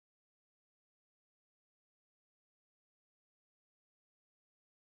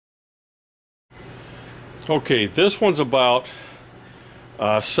Okay, this one's about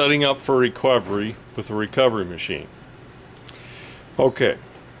setting up for recovery with a recovery machine. Okay,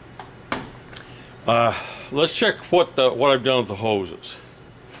 let's check what I've done with the hoses.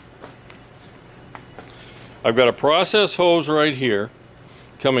 I've got a process hose right here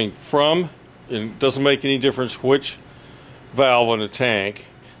coming from, it doesn't make any difference which valve in the tank.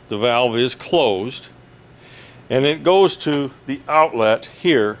 The valve is closed, and it goes to the outlet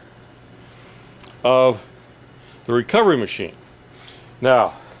here of the recovery machine.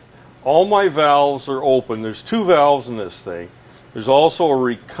 Now, all my valves are open. There's two valves in this thing. There's also a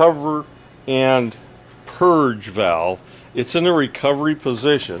recover and purge valve. It's in the recovery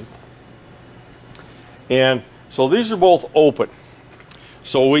position. And so these are both open.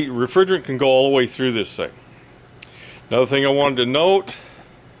 So refrigerant can go all the way through this thing. Another thing I wanted to note,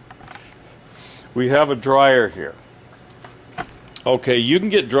 we have a dryer here. Okay, you can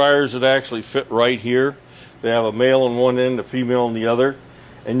get dryers that actually fit right here. They have a male on one end, a female on the other,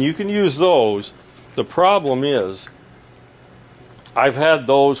 and you can use those. The problem is, I've had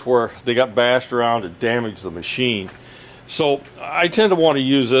those where they got bashed around and damaged the machine. So I tend to want to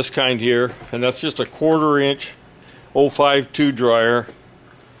use this kind here, and that's just a 1/4 inch 052 dryer,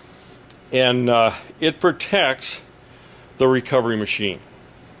 and it protects the recovery machine.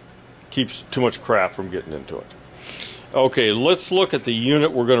 Keeps too much crap from getting into it. Okay, let's look at the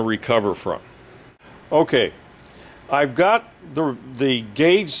unit we're going to recover from. Okay, I've got the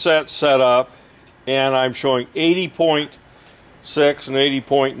gauge set up, and I'm showing 80.6 and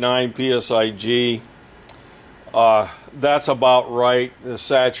 80.9 PSIG. That's about right. The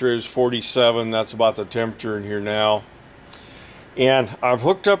saturated is 47. That's about the temperature in here now. And I've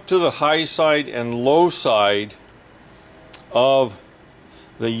hooked up to the high side and low side of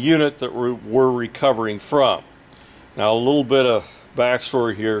the unit that we're recovering from. Now, a little bit of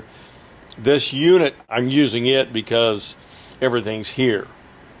backstory here. This unit, I'm using it because everything's here.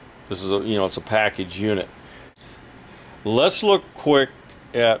 This is it's a package unit. Let's look quick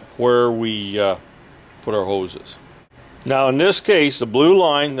at where we put our hoses. Now, in this case, the blue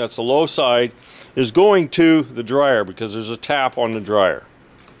line, that's the low side, is going to the dryer because there's a tap on the dryer.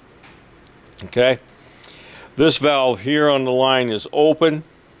 Okay? This valve here on the line is open.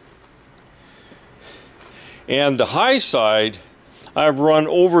 And the high side, I've run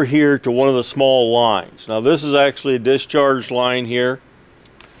over here to one of the small lines. Now, this is actually a discharge line here,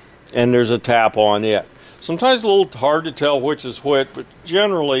 and there's a tap on it. Sometimes a little hard to tell which is which, but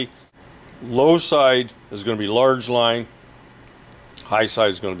generally, low side is going to be large line, high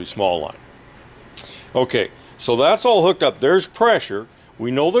side is going to be small line. Okay, so that's all hooked up. There's pressure.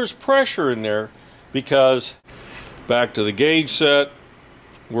 We know there's pressure in there because back to the gauge set,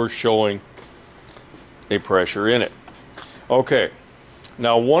 we're showing a pressure in it. Okay,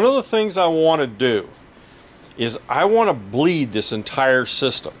 now one of the things I want to do is I want to bleed this entire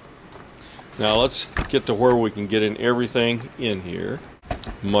system. Now let's get to where we can get in everything in here,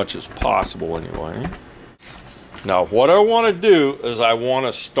 much as possible anyway. Now what I want to do is I want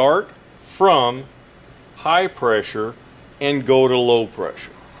to start from high pressure and go to low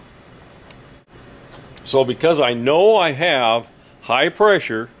pressure. So because I know I have high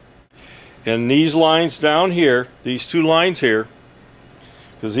pressure in these lines down here, these two lines here,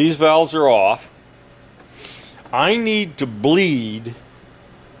 because these valves are off, I need to bleed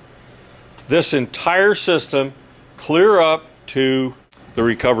this entire system clear up to the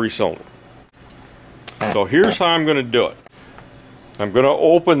recovery cylinder. So here's how I'm going to do it. I'm going to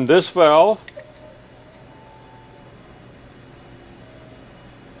open this valve.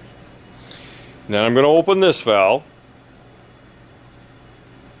 Then I'm going to open this valve.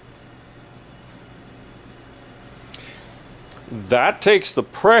 That takes the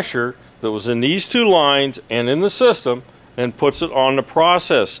pressure that was in these two lines and in the system and puts it on the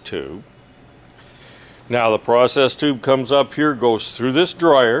process tube. Now the process tube comes up here, goes through this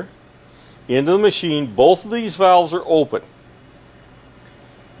dryer, into the machine. Both of these valves are open.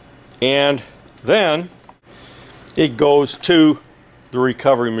 And then it goes to the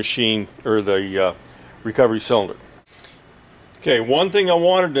recovery machine, or the recovery cylinder. Okay, one thing I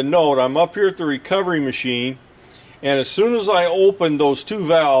wanted to note, I'm up here at the recovery machine, and as soon as I opened those two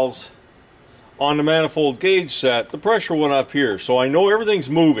valves on the manifold gauge set, the pressure went up here, so I know everything's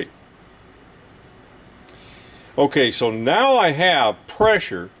moving. Okay, so now I have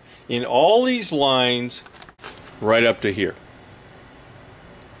pressure in all these lines right up to here.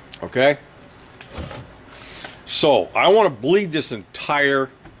 Okay? So I want to bleed this entire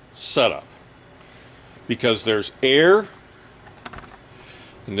setup because there's air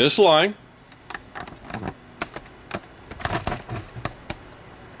in this line.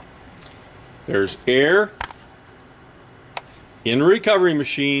 There's air in the recovery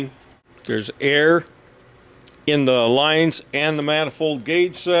machine. There's air in the lines and the manifold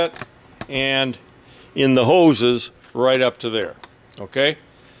gauge set and in the hoses right up to there. Okay?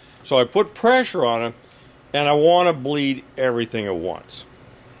 So I put pressure on them and I want to bleed everything at once.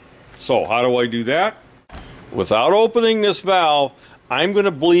 So how do I do that? Without opening this valve, I'm going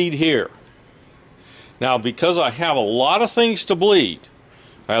to bleed here. Now, because I have a lot of things to bleed,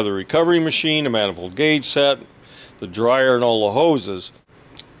 I have the recovery machine, the manifold gauge set, the dryer, and all the hoses,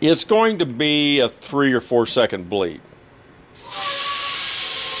 it's going to be a 3 or 4 second bleed.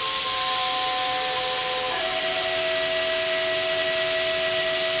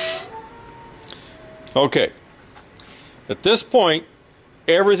 Okay, at this point,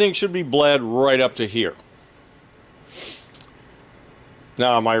 everything should be bled right up to here.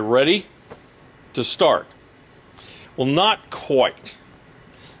 Now, am I ready to start? Well, not quite.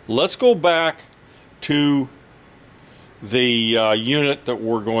 Let's go back to the unit that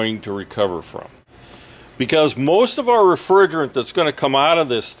we're going to recover from. Because most of our refrigerant that's going to come out of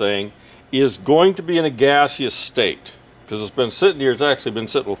this thing is going to be in a gaseous state. Because it's been sitting here, it's actually been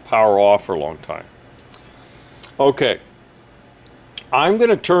sitting with power off for a long time. Okay, I'm going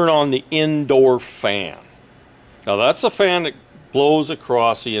to turn on the indoor fan. Now that's a fan that blows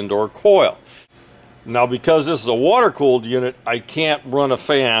across the indoor coil. Now because this is a water-cooled unit, I can't run a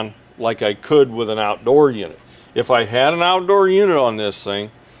fan like I could with an outdoor unit. If I had an outdoor unit on this thing,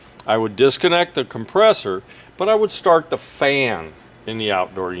 I would disconnect the compressor, but I would start the fan in the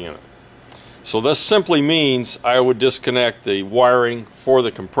outdoor unit. So this simply means I would disconnect the wiring for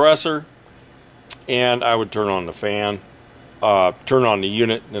the compressor, and I would turn on the fan, turn on the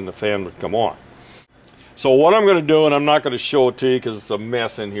unit, and then the fan would come on. So what I'm going to do, and I'm not going to show it to you because it's a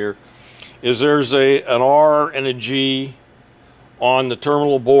mess in here, is there's an R and a G on the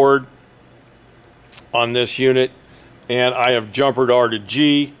terminal board on this unit, and I have jumpered R to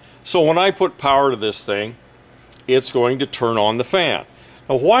G. So when I put power to this thing, it's going to turn on the fan.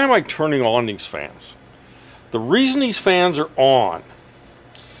 Now, why am I turning on these fans? The reason these fans are on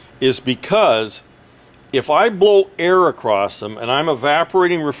is because if I blow air across them and I'm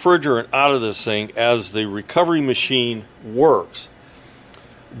evaporating refrigerant out of this thing as the recovery machine works,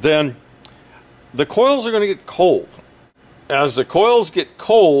 then the coils are going to get cold. As the coils get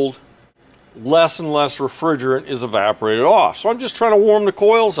cold, less and less refrigerant is evaporated off. So I'm just trying to warm the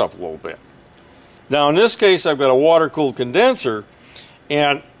coils up a little bit. Now in this case, I've got a water-cooled condenser,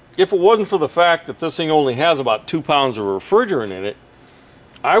 and if it wasn't for the fact that this thing only has about 2 pounds of refrigerant in it,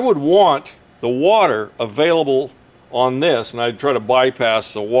 I would want the water available on this, and I'd try to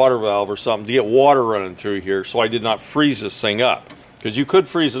bypass the water valve or something to get water running through here so I did not freeze this thing up. Because you could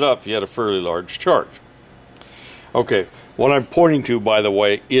freeze it up if you had a fairly large charge. Okay, what I'm pointing to, by the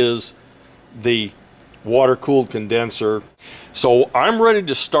way, is the water-cooled condenser. So I'm ready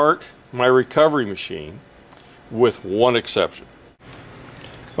to start my recovery machine with one exception.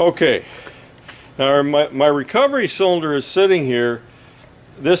 Okay, now my recovery cylinder is sitting here.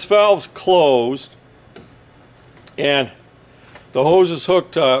 This valve's closed and the hose is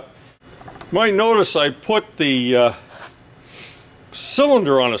hooked up. You might notice I put the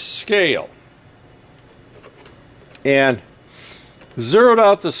cylinder on a scale and zeroed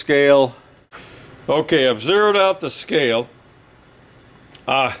out the scale. Okay, I've zeroed out the scale.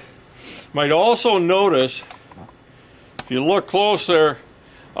 Might also notice, if you look close there,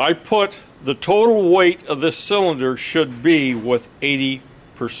 I put the total weight of this cylinder should be with 80%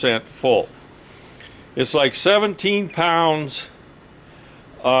 full. It's like 17 pounds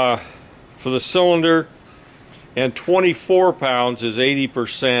for the cylinder, and 24 pounds is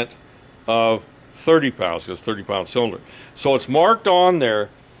 80% of 30 pounds, because 30-pound cylinder. So it's marked on there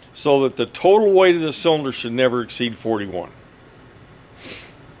so that the total weight of the cylinder should never exceed 41.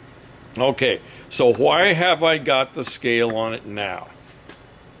 Okay, so why have I got the scale on it now?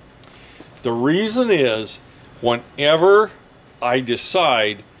 The reason is, whenever I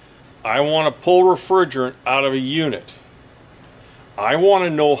decide I want to pull refrigerant out of a unit, I want to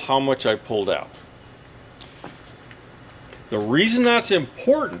know how much I pulled out. The reason that's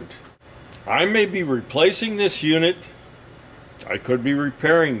important, I may be replacing this unit, I could be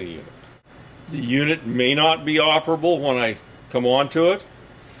repairing the unit. The unit may not be operable when I come onto it,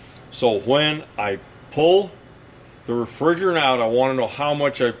 so when I pull the refrigerant out, I want to know how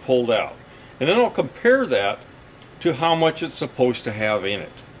much I pulled out. And then I'll compare that to how much it's supposed to have in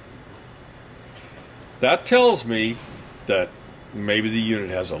it. That tells me that maybe the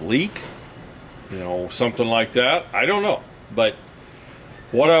unit has a leak, you know, something like that. I don't know. But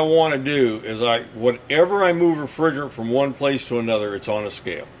what I want to do is whenever I move refrigerant from one place to another, it's on a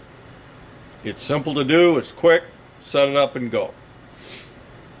scale. It's simple to do, it's quick, set it up and go.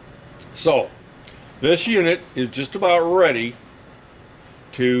 So, this unit is just about ready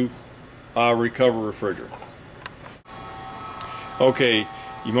to recover refrigerant. Okay,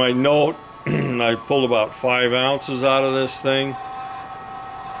 you might note I pulled about 5 ounces out of this thing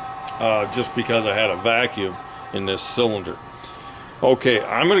just because I had a vacuum in this cylinder. Okay,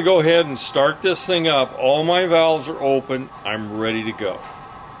 I'm going to go ahead and start this thing up. All my valves are open. I'm ready to go.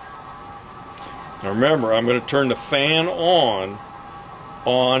 Now remember, I'm going to turn the fan on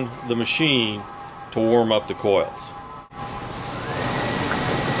the machine to warm up the coils.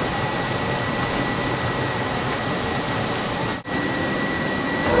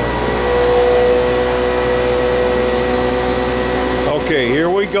 Okay,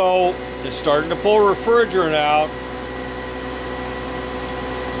 here we go. It's starting to pull refrigerant out.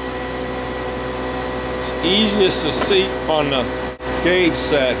 It's easiest to see on the gauge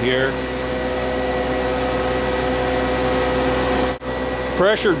set here.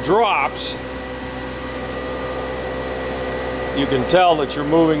 Pressure drops. You can tell that you're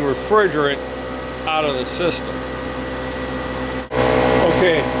moving refrigerant out of the system.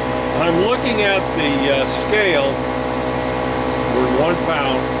 Okay, I'm looking at the scale. We're 1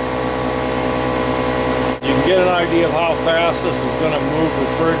 pound. You can get an idea of how fast this is going to move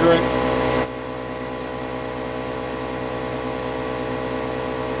refrigerant.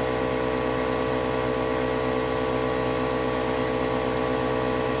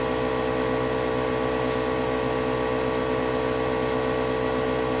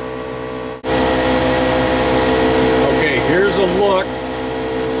 Okay, here's a look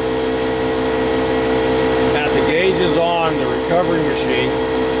at the gauges on the recovery machine.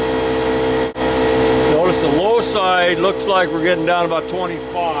 Notice the low side looks like we're getting down about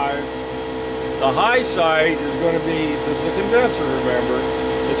 25. The high side is going to be, this is a condenser, remember,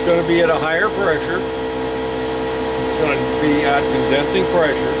 it's going to be at a higher pressure. It's going to be at condensing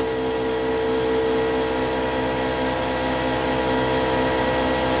pressure.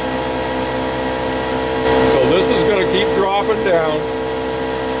 So this is going to keep dropping down.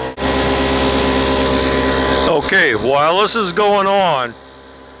 Okay, while this is going on,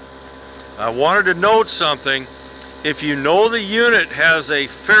 I wanted to note something. If you know the unit has a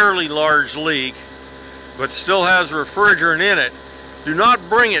fairly large leak, but still has refrigerant in it, do not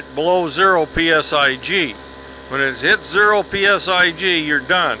bring it below 0 psig. When it's hit 0 psig, you're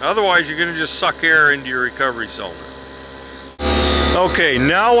done. Otherwise, you're going to just suck air into your recovery cylinder. Okay,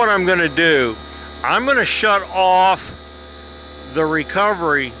 now what I'm going to do, I'm going to shut off the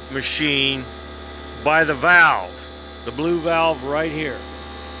recovery machine by the valve, the blue valve right here.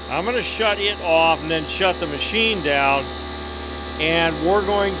 I'm going to shut it off and then shut the machine down, and we're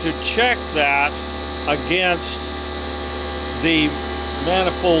going to check that against the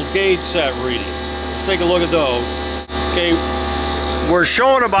manifold gauge set reading. Let's take a look at those. Okay, we're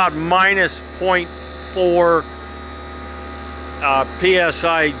showing about minus 0.4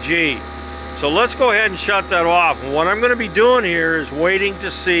 psig. So let's go ahead and shut that off. And what I'm going to be doing here is waiting to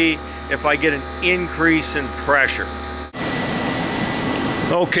see if I get an increase in pressure.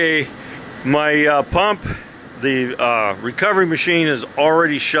 Okay, my pump, the recovery machine is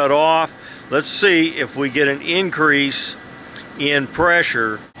already shut off. Let's see if we get an increase in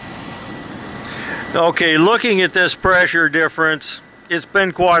pressure. Okay, looking at this pressure difference, it's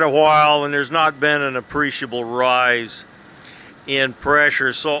been quite a while and there's not been an appreciable rise in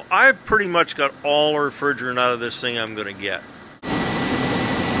pressure. So I've pretty much got all the refrigerant out of this thing I'm going to get.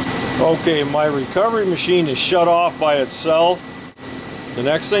 Okay, my recovery machine is shut off by itself. The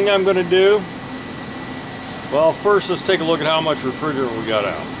next thing I'm going to do, well, first let's take a look at how much refrigerant we got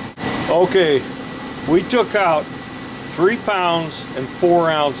out. Okay, we took out 3 pounds and 4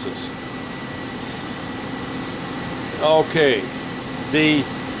 ounces. Okay, the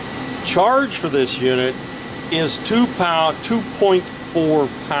charge for this unit is 2.4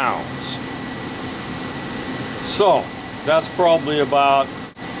 pounds. So that's probably about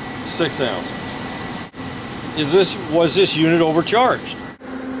 6 ounces. Was this unit overcharged?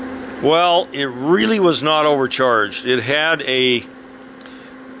 Well, it really was not overcharged. It had a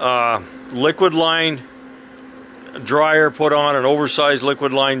liquid line dryer put on, an oversized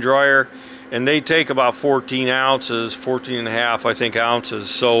liquid line dryer, and they take about 14 ounces, 14 and a half, I think, ounces.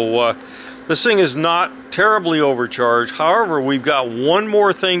 So this thing is not terribly overcharged. However, we've got one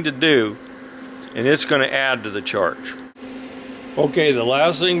more thing to do, and it's going to add to the charge. Okay, the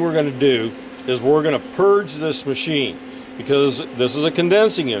last thing we're going to do is we're going to purge this machine, because this is a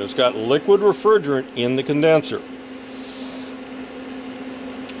condensing unit. It's got liquid refrigerant in the condenser.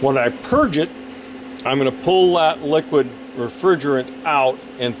 When I purge it, I'm going to pull that liquid refrigerant out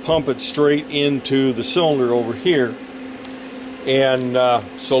and pump it straight into the cylinder over here. And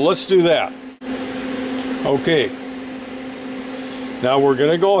so let's do that. Okay, now we're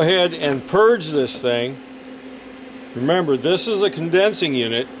going to go ahead and purge this thing. Remember, this is a condensing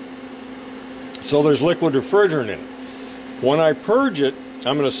unit, so there's liquid refrigerant in it. When I purge it,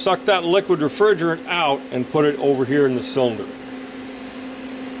 I'm going to suck that liquid refrigerant out and put it over here in the cylinder.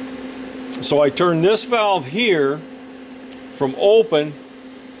 So I turn this valve here from open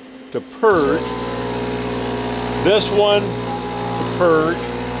to purge, this one to purge.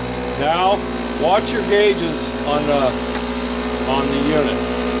 Now watch your gauges on the unit.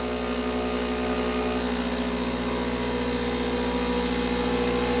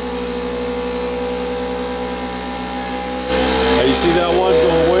 Now you see that one's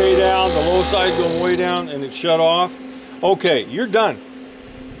going way down, the low side going way down, and it shut off. Okay, you're done.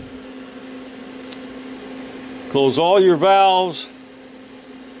 Close all your valves.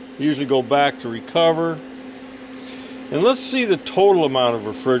 Usually go back to recover. And let's see the total amount of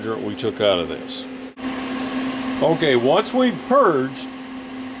refrigerant we took out of this. Okay, once we purged,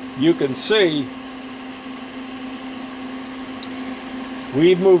 you can see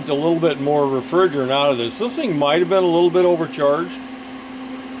we moved a little bit more refrigerant out of this. This thing might have been a little bit overcharged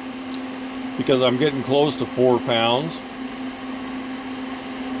because I'm getting close to 4 pounds.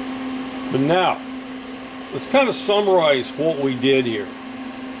 But now, let's kind of summarize what we did here.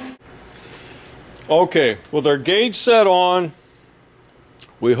 Okay, with our gauge set on,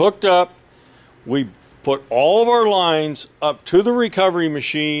 we hooked up, we put all of our lines up to the recovery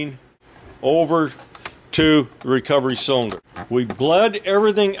machine over to the recovery cylinder. We bled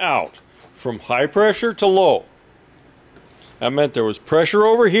everything out from high pressure to low. That meant there was pressure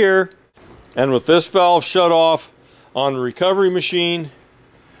over here, and with this valve shut off on the recovery machine,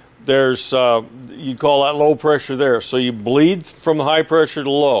 there's, you call that low pressure there. So you bleed from high pressure to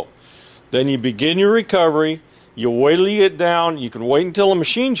low. Then you begin your recovery, you wait till you get down, you can wait until the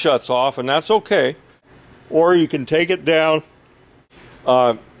machine shuts off, and that's okay. Or you can take it down,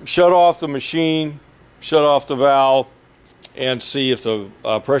 shut off the machine, shut off the valve, and see if the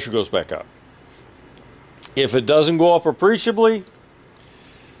pressure goes back up. If it doesn't go up appreciably,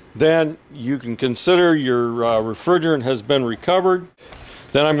 then you can consider your refrigerant has been recovered.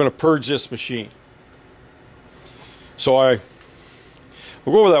 Then I'm going to purge this machine. So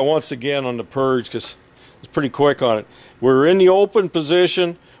we'll go over that once again on the purge because it's pretty quick on it. We're in the open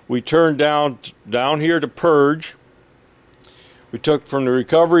position. We turned down here to purge. We took from the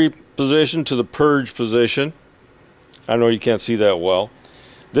recovery position to the purge position. I know you can't see that well.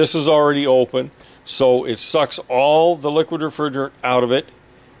 This is already open, so it sucks all the liquid refrigerant out of it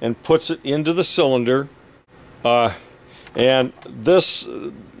and puts it into the cylinder. And this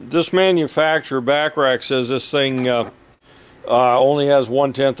manufacturer back rack says this thing only has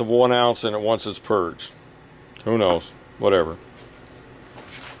 1/10 of 1 ounce in it once it's purged. Who knows? Whatever.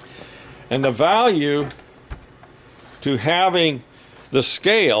 And the value to having the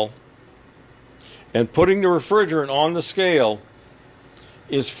scale and putting the refrigerant on the scale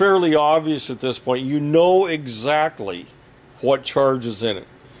is fairly obvious at this point. You know exactly what charge is in it.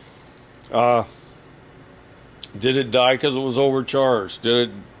 Did it die because it was overcharged? Did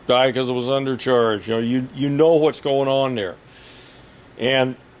it die because it was undercharged? You know what's going on there.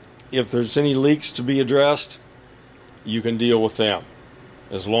 And if there's any leaks to be addressed, you can deal with them.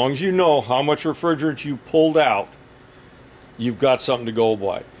 As long as you know how much refrigerant you pulled out, you've got something to go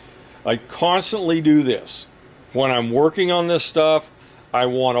by. I constantly do this. When I'm working on this stuff, I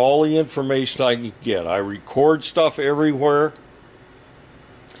want all the information I can get. I record stuff everywhere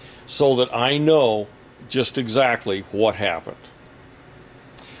so that I know just exactly what happened.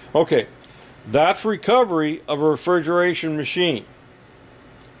 Okay, that's recovery of a refrigeration machine.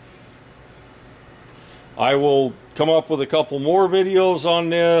 I will come up with a couple more videos on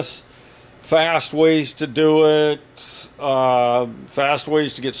this, fast ways to do it, fast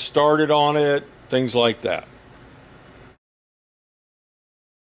ways to get started on it, things like that.